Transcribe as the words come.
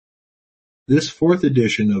This fourth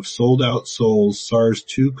edition of Sold Out Souls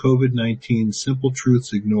SARS2 Covid19 Simple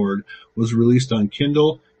Truths Ignored was released on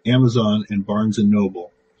Kindle, Amazon, and Barnes &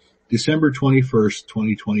 Noble. December 21st,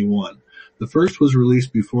 2021. The first was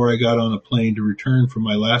released before I got on a plane to return from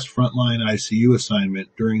my last frontline ICU assignment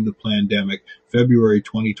during the pandemic, February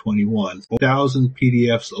 2021. 1,000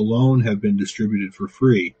 PDFs alone have been distributed for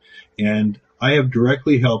free, and I have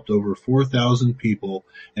directly helped over 4,000 people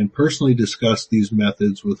and personally discussed these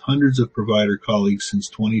methods with hundreds of provider colleagues since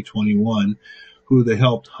 2021, who have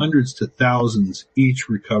helped hundreds to thousands each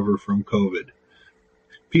recover from COVID.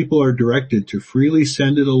 People are directed to freely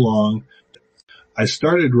send it along. I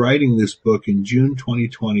started writing this book in June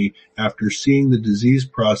 2020 after seeing the disease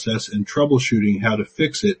process and troubleshooting how to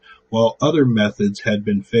fix it while other methods had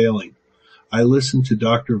been failing. I listened to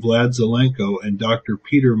Dr. Vlad Zelenko and Dr.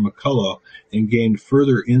 Peter McCullough and gained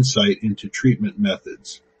further insight into treatment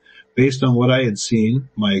methods. Based on what I had seen,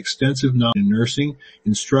 my extensive knowledge in nursing,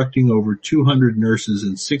 instructing over 200 nurses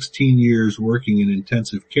and 16 years working in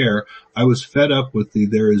intensive care, I was fed up with the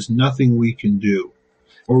 "there is nothing we can do,"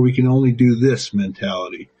 or "we can only do this"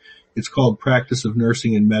 mentality. It's called practice of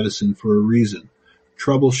nursing and medicine for a reason.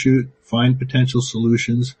 Troubleshoot, find potential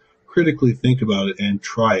solutions, critically think about it, and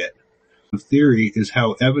try it. Theory is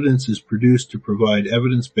how evidence is produced to provide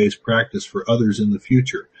evidence-based practice for others in the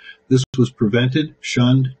future. This was prevented,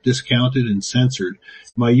 shunned, discounted, and censored.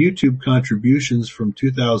 My YouTube contributions from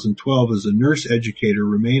 2012 as a nurse educator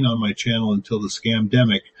remain on my channel until the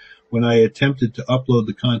scamdemic, when I attempted to upload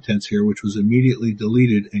the contents here, which was immediately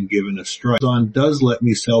deleted and given a strike. Amazon does let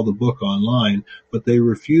me sell the book online, but they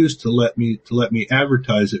refuse to let me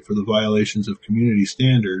advertise it for the violations of community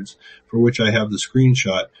standards, for which I have the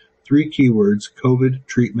screenshot. 3 keywords: COVID,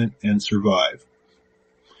 treatment, and survive.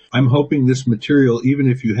 I'm hoping this material, even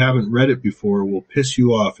if you haven't read it before, will piss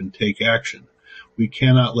you off and take action. We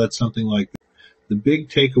cannot let something like this. The big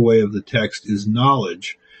takeaway of the text is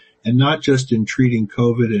knowledge, and not just in treating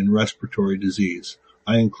COVID and respiratory disease.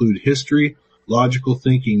 I include history, logical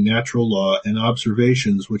thinking, natural law, and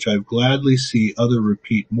observations which I've gladly see other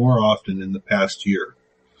repeat more often in the past year.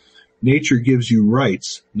 Nature gives you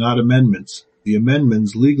rights, not amendments. The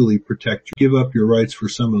amendments legally protect you. Give up your rights for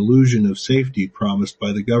some illusion of safety promised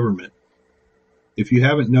by the government. If you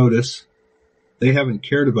haven't noticed, they haven't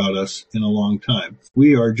cared about us in a long time.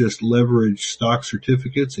 We are just leveraged stock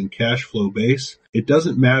certificates and cash flow base. It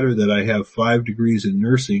doesn't matter that I have 5 degrees in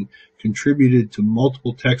nursing, contributed to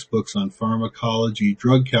multiple textbooks on pharmacology,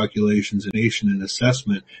 drug calculations, and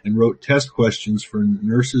assessment, and wrote test questions for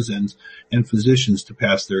nurses and physicians to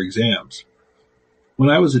pass their exams. When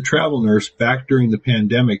I was a travel nurse back during the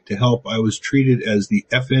pandemic to help, I was treated as the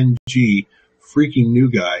FNG freaking new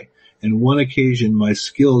guy, and one occasion my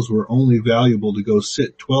skills were only valuable to go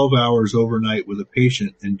sit 12 hours overnight with a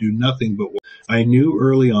patient and do nothing but work. I knew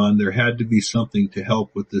early on there had to be something to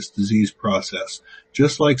help with this disease process,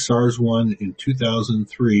 just like SARS-1 in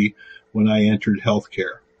 2003 when I entered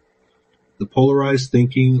healthcare. The polarized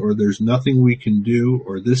thinking, or "there's nothing we can do,"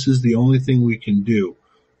 or "this is the only thing we can do,"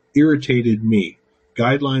 irritated me.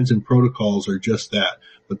 Guidelines and protocols are just that,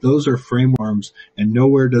 but those are frameworks, and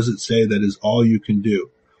nowhere does it say that is all you can do.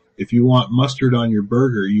 If you want mustard on your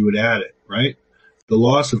burger, you would add it, right? The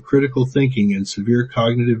loss of critical thinking and severe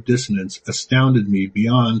cognitive dissonance astounded me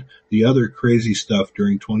beyond the other crazy stuff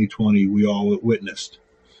during 2020 we all witnessed.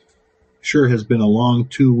 Sure has been a long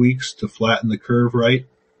 2 weeks to flatten the curve, right?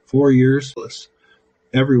 4 years.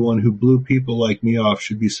 Everyone who blew people like me off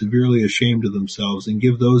should be severely ashamed of themselves and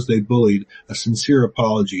give those they bullied a sincere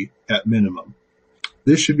apology at minimum.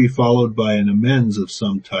 This should be followed by an amends of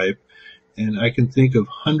some type, and I can think of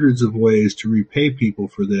hundreds of ways to repay people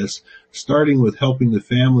for this, starting with helping the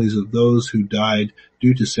families of those who died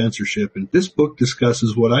due to censorship. And this book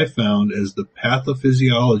discusses what I found as the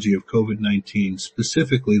pathophysiology of COVID-19,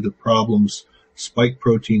 specifically the problems spike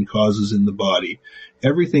protein causes in the body.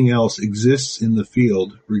 Everything else exists in the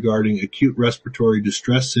field regarding acute respiratory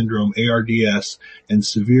distress syndrome, ARDS, and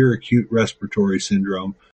severe acute respiratory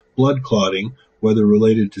syndrome, blood clotting, whether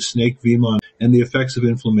related to snake venom, and the effects of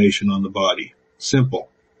inflammation on the body. Simple.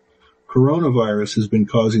 Coronavirus has been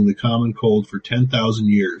causing the common cold for 10,000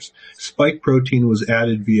 years. Spike protein was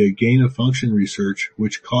added via gain-of-function research,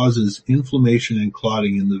 which causes inflammation and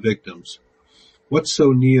clotting in the victims. What's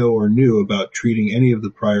so neo or new about treating any of the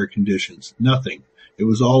prior conditions? Nothing. It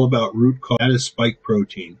was all about root cause. That is spike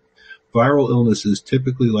protein. Viral illnesses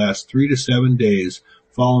typically last 3 to 7 days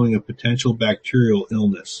following a potential bacterial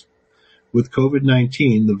illness. With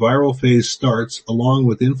COVID-19, the viral phase starts along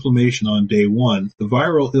with inflammation on day 1. The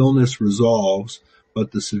viral illness resolves,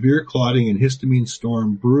 but the severe clotting and histamine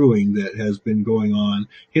storm brewing that has been going on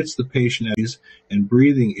hits the patient and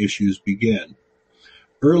breathing issues begin.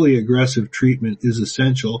 Early aggressive treatment is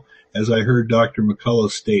essential, as I heard Dr.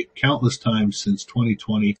 McCullough state countless times since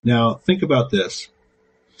 2020. Now, think about this.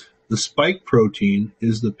 The spike protein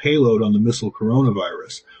is the payload on the missile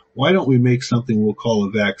coronavirus. Why don't we make something we'll call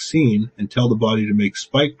a vaccine and tell the body to make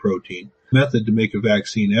spike protein? Method to make a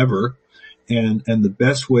vaccine ever, and the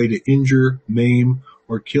best way to injure, maim,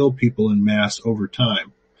 or kill people in mass over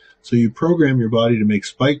time. So you program your body to make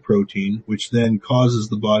spike protein, which then causes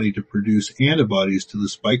the body to produce antibodies to the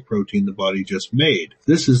spike protein the body just made.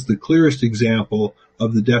 This is the clearest example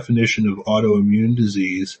of the definition of autoimmune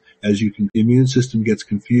disease. The immune system gets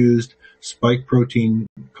confused, spike protein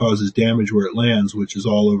causes damage where it lands, which is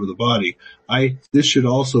all over the body. This should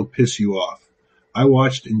also piss you off. I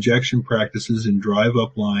watched injection practices in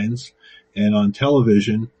drive-up lines and on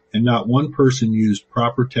television, and not one person used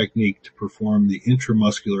proper technique to perform the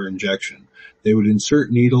intramuscular injection. They would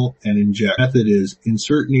insert needle and inject. The method is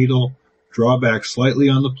insert needle, draw back slightly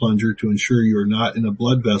on the plunger to ensure you are not in a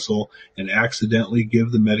blood vessel and accidentally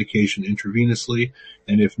give the medication intravenously,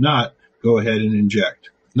 and if not, go ahead and inject.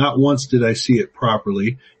 Not once did I see it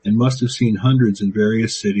properly, and must have seen hundreds in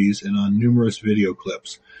various cities and on numerous video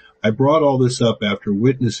clips. I brought all this up after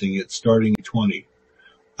witnessing it starting in 2020.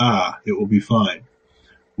 It will be fine.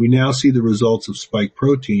 We now see the results of spike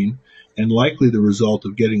protein, and likely the result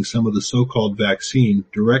of getting some of the so-called vaccine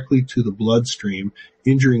directly to the bloodstream,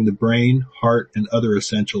 injuring the brain, heart, and other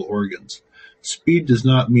essential organs. Speed does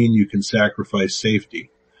not mean you can sacrifice safety.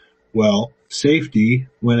 Well, safety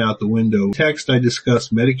went out the window. In text, I discuss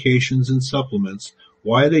medications and supplements,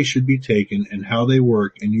 why they should be taken and how they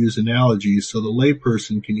work, and use analogies so the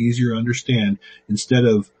layperson can easier understand instead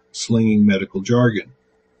of slinging medical jargon.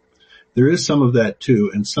 There is some of that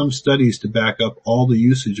too, and some studies to back up all the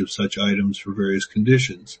usage of such items for various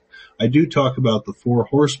conditions. I do talk about the 4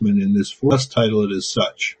 horsemen in this, thus title it as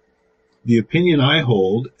such. The opinion I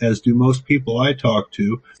hold, as do most people I talk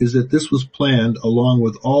to, is that this was planned along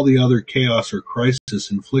with all the other chaos or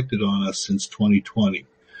crisis inflicted on us since 2020.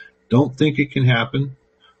 Don't think it can happen?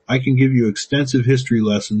 I can give you extensive history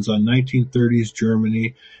lessons on 1930s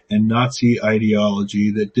Germany and Nazi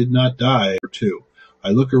ideology that did not die or two. I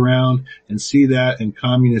look around and see that and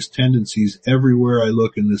communist tendencies everywhere I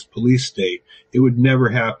look in this police state. It would never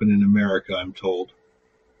happen in America, I'm told.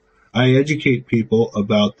 I educate people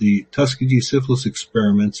about the Tuskegee syphilis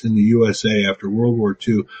experiments in the USA after World War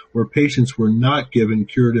II, where patients were not given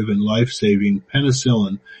curative and life-saving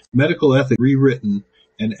penicillin, medical ethics rewritten,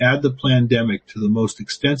 and add the pandemic to the most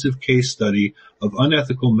extensive case study of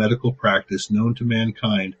unethical medical practice known to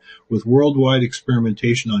mankind, with worldwide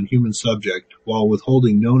experimentation on human subject, while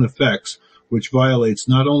withholding known effects, which violates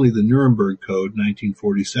not only the Nuremberg Code,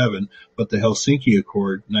 1947, but the Helsinki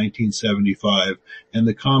Accord, 1975, and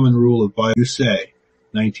the Common Rule of Biosay,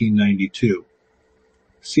 1992.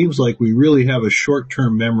 Seems like we really have a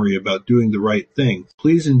short-term memory about doing the right thing.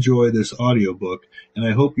 Please enjoy this audiobook, and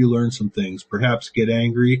I hope you learn some things. Perhaps get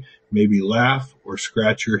angry, maybe laugh, or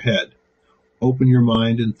scratch your head. Open your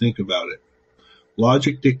mind and think about it.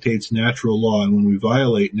 Logic dictates natural law, and when we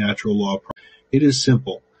violate natural law, it is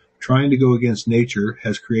simple. Trying to go against nature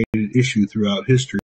has created issue throughout history.